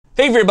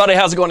Hey everybody,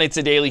 how's it going? It's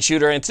a Daily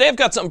Shooter, and today I've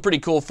got something pretty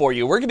cool for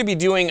you. We're going to be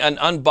doing an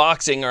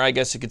unboxing, or I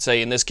guess you could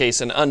say in this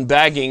case an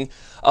unbagging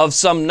of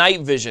some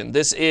night vision.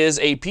 This is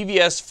a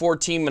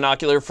PVS-14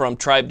 monocular from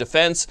Trybe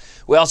Defense.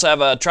 We also have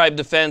a Trybe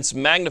Defense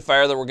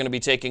magnifier that we're going to be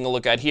taking a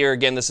look at here.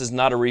 Again, this is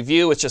not a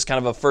review, it's just kind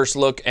of a first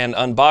look and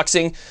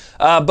unboxing.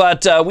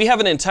 But we have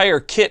an entire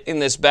kit in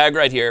this bag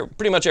right here,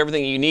 pretty much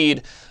everything you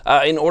need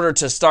in order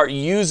to start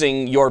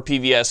using your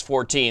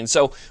PVS-14.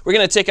 So we're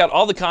going to take out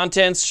all the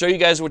contents, show you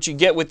guys what you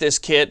get with this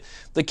kit.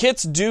 The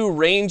kits do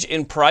range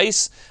in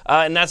price,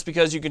 and that's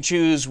because you can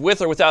choose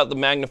with or without the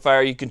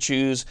magnifier. You can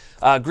choose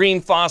green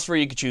phosphor,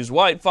 you can choose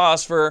white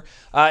phosphor,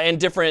 and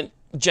different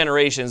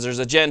generations. There's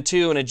a Gen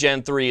 2 and a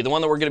Gen 3. The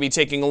one that we're going to be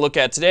taking a look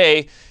at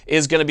today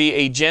is going to be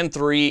a Gen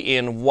 3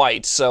 in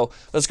white. So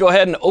let's go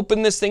ahead and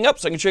open this thing up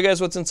so I can show you guys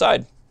what's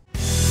inside.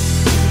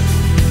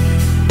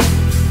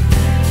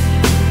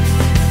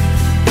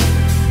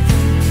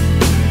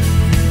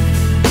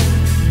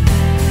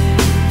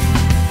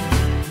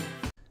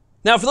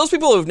 Now, for those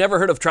people who've never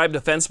heard of Trybe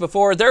Defense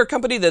before, they're a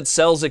company that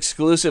sells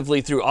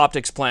exclusively through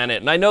Optics Planet.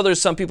 And I know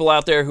there's some people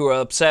out there who are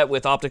upset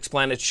with Optics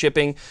Planet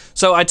shipping.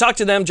 So I talked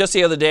to them just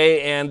the other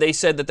day, and they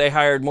said that they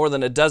hired more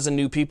than a dozen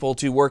new people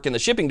to work in the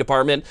shipping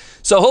department.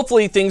 So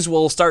hopefully things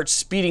will start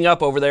speeding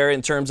up over there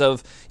in terms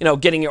of,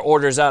 getting your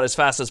orders out as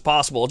fast as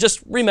possible.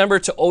 Just remember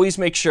to always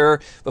make sure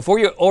before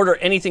you order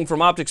anything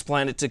from Optics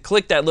Planet to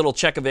click that little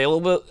check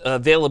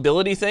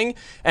availability thing,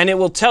 and it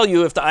will tell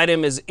you if the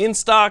item is in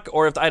stock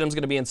or if the item's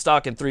going to be in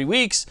stock in 3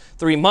 weeks,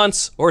 3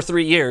 months, or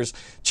 3 years.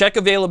 Check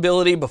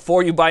availability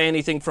before you buy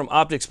anything from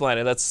Optics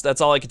Planet.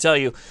 That's all I can tell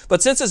you.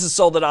 But since this is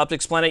sold at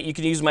Optics Planet, you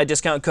can use my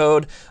discount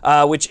code,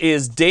 which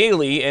is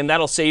DAILY, and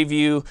that'll save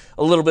you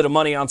a little bit of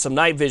money on some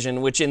night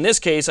vision, which in this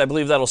case, I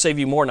believe that'll save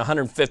you more than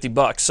 150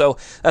 bucks. So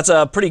that's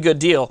a pretty good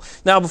deal.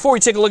 Now, before we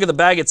take a look at the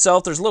bag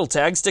itself, there's a little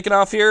tag sticking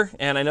off here,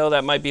 and I know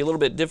that might be a little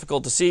bit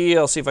difficult to see.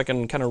 I'll see if I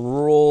can kind of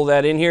roll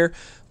that in here.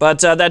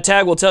 But that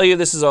tag will tell you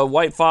this is a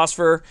white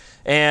phosphor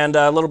and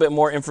a little bit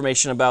more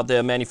information about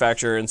the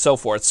manufacturer and so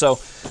forth. So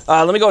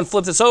let me go and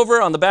flip this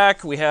over. On the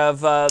back, we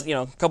have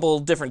a couple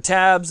different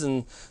tabs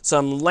and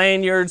some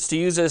lanyards to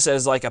use this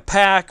as like a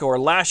pack or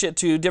lash it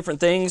to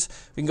different things.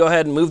 We can go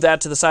ahead and move that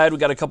to the side. We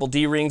got a couple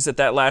D-rings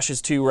that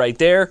lashes to right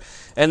there.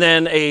 And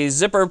then a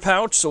zipper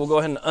pouch. So we'll go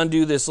ahead and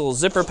undo this little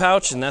zipper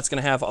pouch, and that's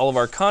going to have all of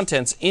our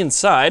contents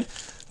inside.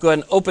 Go ahead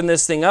and open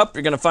this thing up.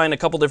 You're going to find a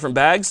couple different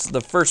bags.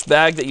 The first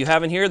bag that you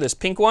have in here, this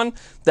pink one,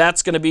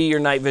 that's going to be your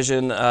night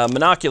vision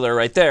monocular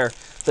right there.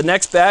 The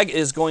next bag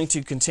is going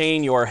to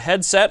contain your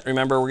headset.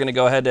 Remember, we're going to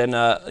go ahead and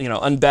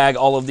unbag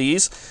all of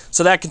these.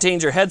 So that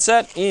contains your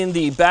headset. In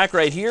the back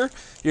right here,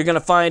 you're going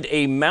to find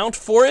a mount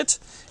for it.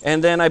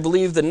 And then I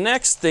believe the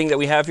next thing that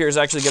we have here is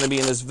actually going to be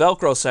in this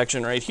Velcro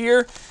section right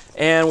here.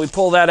 And we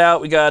pull that out.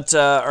 We got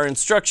our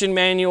instruction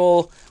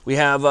manual. We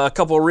have a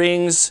couple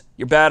rings,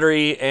 your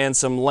battery, and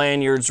some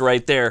lanyards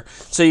right there.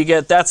 So you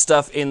get that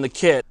stuff in the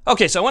kit.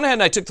 Okay, so I went ahead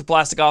and I took the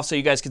plastic off so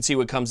you guys can see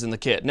what comes in the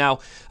kit. Now,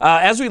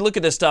 as we look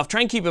at this stuff,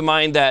 try and keep in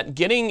mind that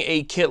getting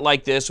a kit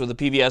like this with a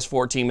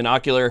PVS-14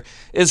 monocular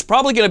is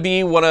probably going to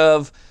be one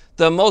of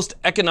the most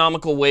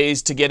economical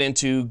ways to get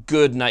into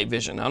good night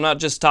vision. I'm not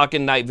just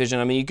talking night vision.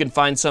 I mean, you can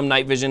find some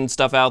night vision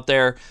stuff out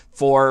there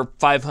for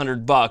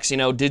 500 bucks,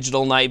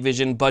 digital night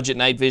vision, budget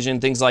night vision,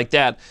 things like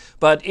that.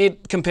 But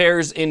it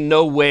compares in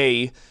no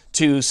way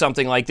to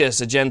something like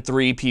this. A Gen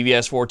 3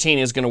 PVS-14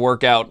 is going to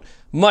work out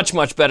much,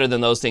 much better than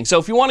those things. So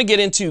if you want to get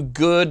into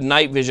good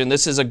night vision,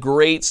 this is a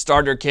great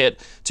starter kit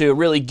to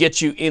really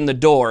get you in the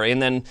door.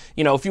 And then,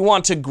 if you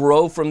want to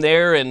grow from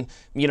there and,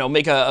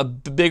 make a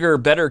bigger,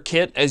 better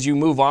kit as you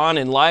move on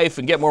in life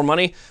and get more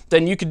money,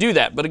 then you could do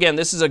that. But again,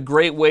 this is a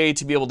great way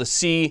to be able to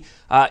see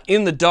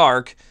in the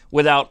dark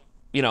without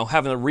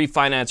having to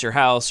refinance your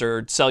house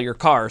or sell your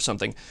car or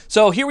something.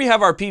 So here we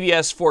have our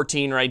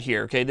PVS-14 right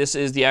here. Okay, this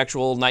is the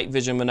actual night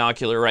vision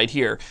monocular right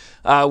here.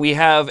 We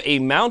have a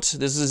mount.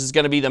 This is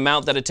going to be the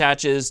mount that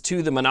attaches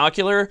to the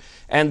monocular,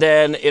 and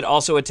then it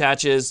also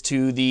attaches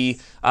to the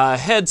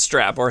head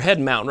strap or head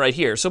mount right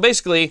here. So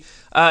basically,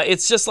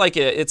 it's just like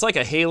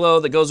a halo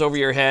that goes over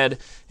your head,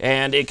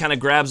 and it kind of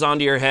grabs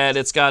onto your head.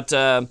 It's got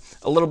a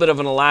little bit of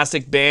an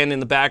elastic band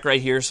in the back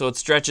right here, so it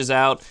stretches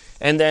out.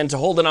 And then to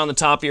hold it on the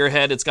top of your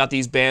head, it's got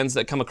these bands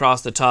that come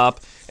across the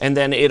top. And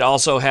then it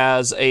also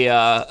has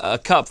a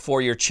cup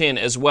for your chin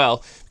as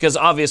well, because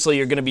obviously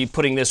you're going to be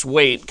putting this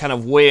weight kind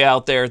of way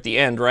out there at the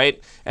end,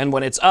 right? And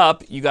when it's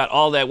up, you got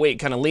all that weight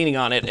kind of leaning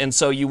on it. And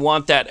so you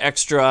want that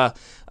extra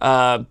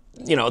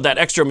that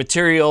extra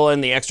material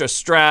and the extra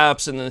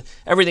straps and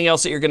everything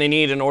else that you're going to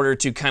need in order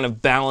to kind of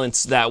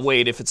balance that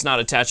weight if it's not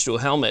attached to a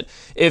helmet.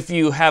 If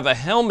you have a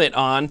helmet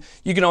on,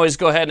 you can always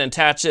go ahead and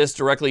attach this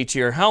directly to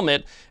your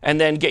helmet and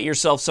then get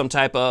yourself some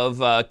type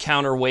of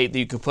counterweight that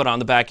you can put on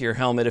the back of your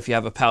helmet if you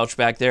have a pouch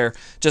back there,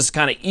 just to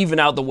kind of even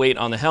out the weight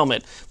on the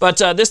helmet. But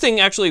this thing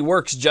actually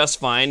works just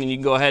fine, and you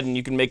can go ahead and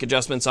you can make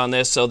adjustments on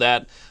this so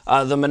that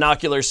the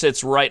monocular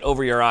sits right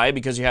over your eye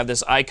because you have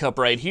this eye cup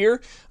right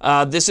here.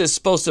 This is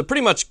supposed to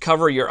pretty much cover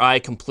cover your eye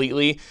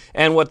completely.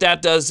 And what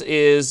that does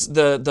is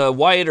the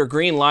white or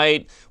green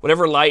light,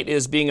 whatever light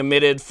is being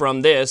emitted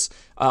from this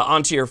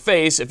onto your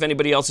face, if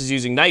anybody else is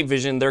using night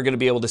vision, they're going to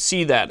be able to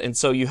see that. And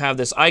so you have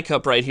this eye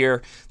cup right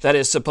here that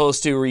is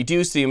supposed to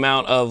reduce the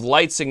amount of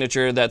light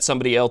signature that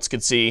somebody else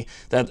could see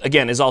that,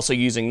 again, is also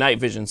using night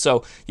vision.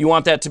 So you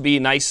want that to be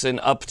nice and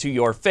up to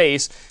your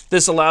face.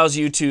 This allows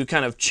you to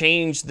kind of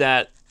change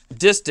that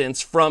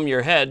distance from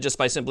your head just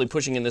by simply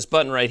pushing in this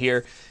button right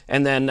here,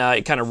 and then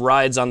it kind of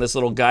rides on this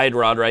little guide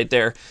rod right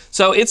there.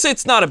 So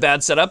it's not a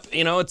bad setup.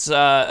 You know,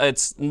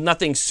 it's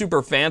nothing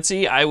super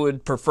fancy. I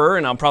would prefer,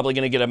 and I'm probably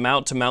going to get a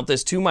mount to mount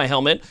this to my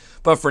helmet,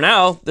 but for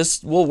now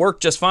this will work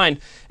just fine.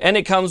 And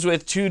it comes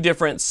with 2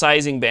 different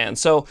sizing bands.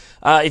 So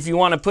if you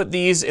want to put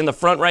these in the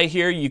front right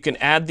here, you can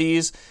add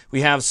these.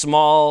 We have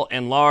small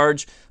and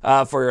large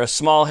for a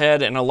small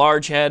head and a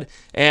large head,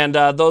 and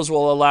those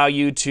will allow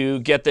you to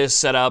get this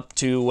set up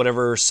to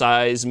whatever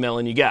size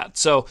melon you got.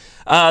 So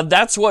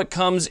that's what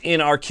comes in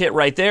our kit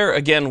right there,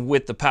 again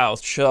with the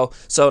pouch.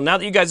 So now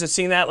that you guys have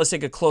seen that, let's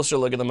take a closer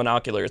look at the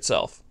monocular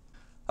itself.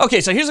 Okay,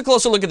 so here's a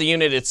closer look at the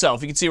unit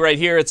itself. You can see right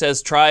here it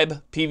says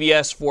Trybe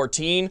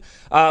PVS-14.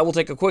 We'll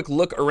take a quick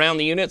look around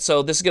the unit.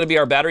 So this is going to be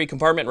our battery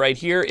compartment right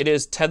here. It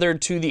is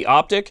tethered to the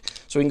optic,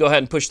 so we can go ahead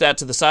and push that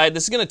to the side.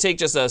 This is going to take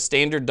just a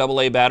standard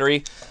AA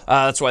battery.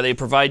 That's why they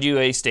provide you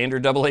a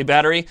standard AA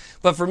battery.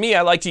 But for me,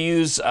 I like to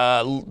use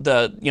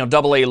the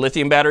AA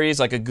lithium batteries,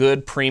 like a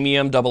good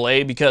premium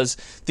AA, because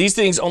these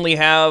things only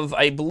have,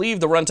 I believe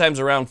the runtime's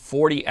around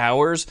 40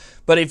 hours.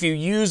 But if you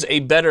use a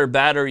better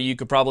battery, you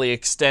could probably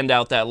extend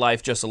out that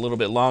life just a little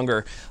bit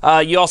longer.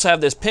 You also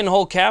have this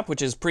pinhole cap,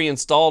 which is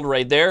pre-installed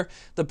right there.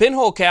 The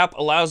pinhole cap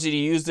allows you to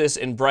use this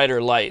in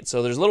brighter light.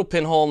 So there's a little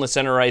pinhole in the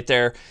center right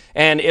there,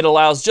 and it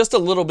allows just a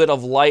little bit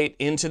of light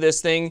into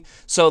this thing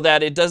so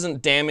that it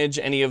doesn't damage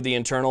any of the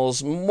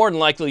internals. More than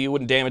likely, you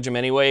wouldn't damage them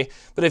anyway.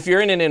 But if you're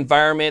in an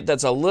environment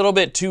that's a little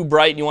bit too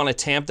bright and you want to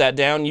tamp that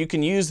down, you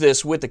can use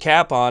this with the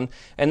cap on,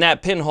 and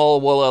that pinhole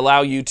will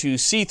allow you to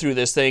see through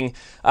this thing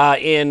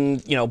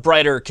in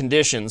brighter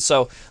conditions.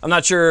 So I'm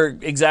not sure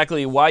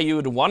exactly why you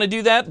would want to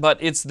do that, but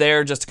it's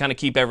there just to kind of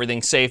keep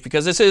everything safe,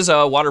 because this is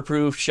a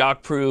waterproof,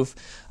 shockproof,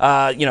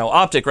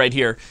 optic right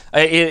here.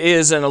 It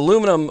is an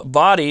aluminum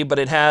body, but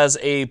it has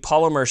a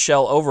polymer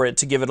shell over it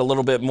to give it a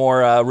little bit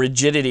more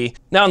rigidity.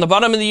 Now on the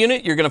bottom of the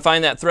unit, you're going to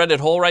find that threaded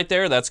hole right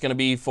there. That's going to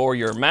be for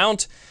your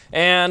mount.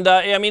 And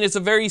I mean, it's a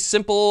very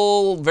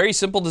simple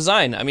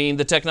design. I mean,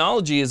 the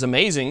technology is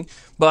amazing,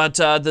 but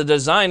the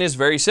design is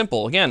very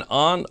simple. Again,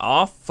 on,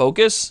 off,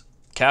 focus,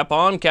 cap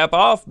on, cap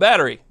off,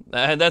 battery.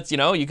 That's,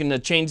 you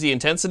can change the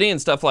intensity and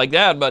stuff like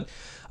that, but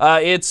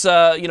it's,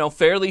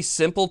 fairly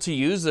simple to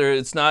use.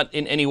 It's not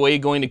in any way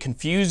going to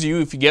confuse you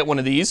if you get one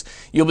of these.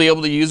 You'll be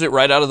able to use it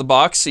right out of the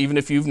box, even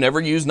if you've never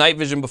used night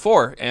vision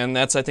before. And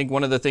that's, I think,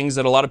 one of the things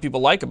that a lot of people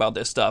like about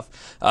this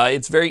stuff.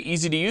 It's very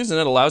easy to use, and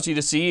it allows you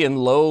to see in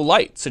low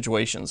light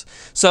situations.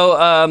 So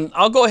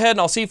I'll go ahead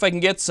and I'll see if I can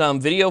get some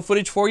video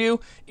footage for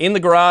you in the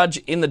garage,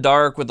 in the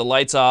dark, with the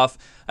lights off,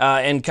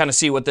 and kind of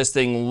see what this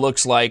thing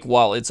looks like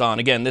while it's on.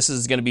 Again, this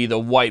is going to be the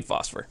white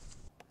phosphor.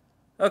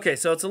 Okay,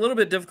 so it's a little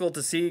bit difficult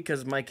to see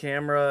because my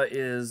camera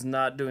is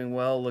not doing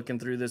well looking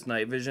through this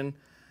night vision.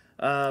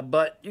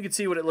 But you can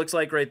see what it looks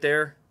like right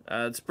there.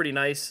 It's pretty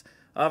nice.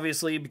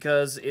 Obviously,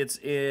 because it's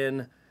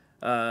in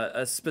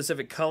a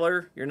specific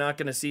color, you're not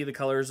going to see the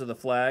colors of the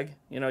flag.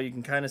 You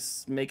can kind of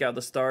make out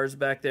the stars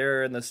back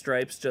there and the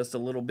stripes just a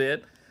little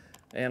bit.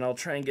 And I'll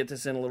try and get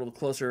this in a little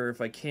closer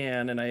if I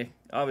can. And I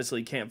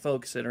obviously can't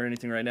focus it or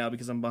anything right now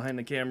because I'm behind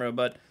the camera,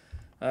 but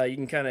you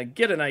can kind of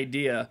get an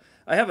idea.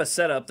 I have a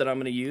setup that I'm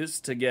going to use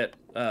to get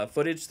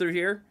footage through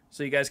here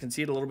so you guys can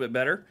see it a little bit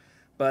better.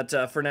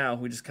 But for now,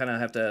 we just kind of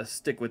have to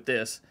stick with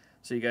this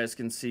so you guys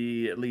can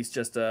see at least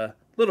just a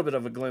little bit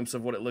of a glimpse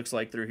of what it looks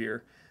like through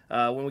here.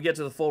 When we get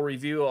to the full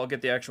review, I'll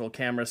get the actual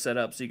camera set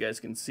up so you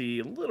guys can see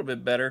a little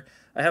bit better.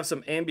 I have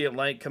some ambient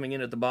light coming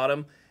in at the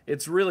bottom.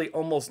 It's really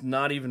almost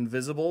not even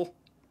visible.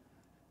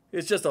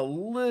 It's just a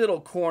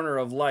little corner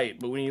of light,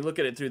 but when you look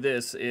at it through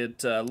this,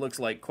 it looks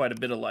like quite a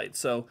bit of light.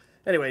 So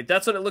anyway,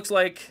 that's what it looks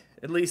like,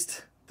 at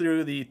least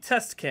through the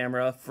test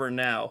camera for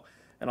now.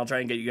 And I'll try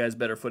and get you guys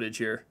better footage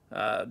here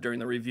during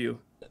the review.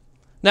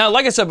 Now,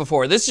 like I said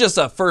before, this is just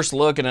a first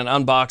look and an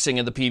unboxing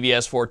of the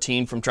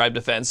PVS-14 from Trybe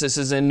Defense. This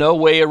is in no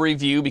way a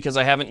review because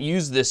I haven't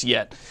used this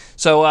yet.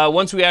 So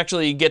once we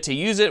actually get to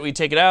use it, we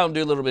take it out and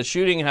do a little bit of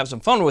shooting and have some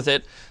fun with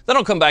it, then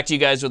I'll come back to you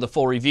guys with a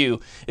full review.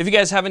 If you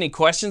guys have any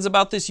questions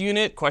about this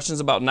unit,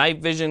 questions about night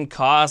vision,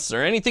 costs,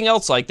 or anything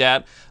else like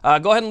that,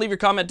 go ahead and leave your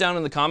comment down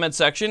in the comment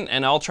section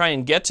and I'll try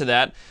and get to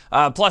that.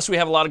 Plus, we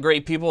have a lot of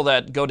great people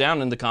that go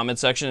down in the comment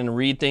section and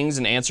read things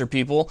and answer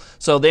people,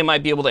 so they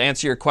might be able to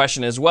answer your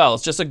question as well.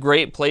 It's just a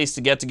great place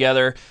to get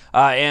together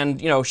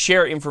and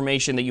share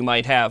information that you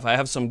might have. I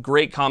have some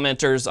great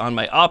commenters on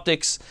my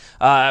optics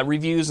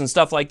reviews and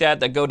stuff like that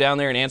go down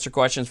there and answer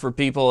questions for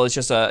people. It's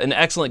just an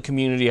excellent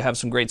community. I have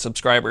some great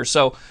subscribers.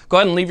 So go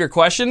ahead and leave your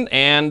question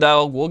and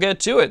we'll get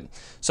to it.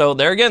 So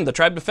there again, the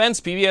Trybe Defense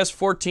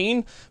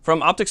PVS-14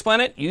 from Optics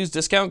Planet. Use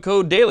discount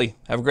code DAILY.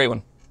 Have a great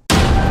one.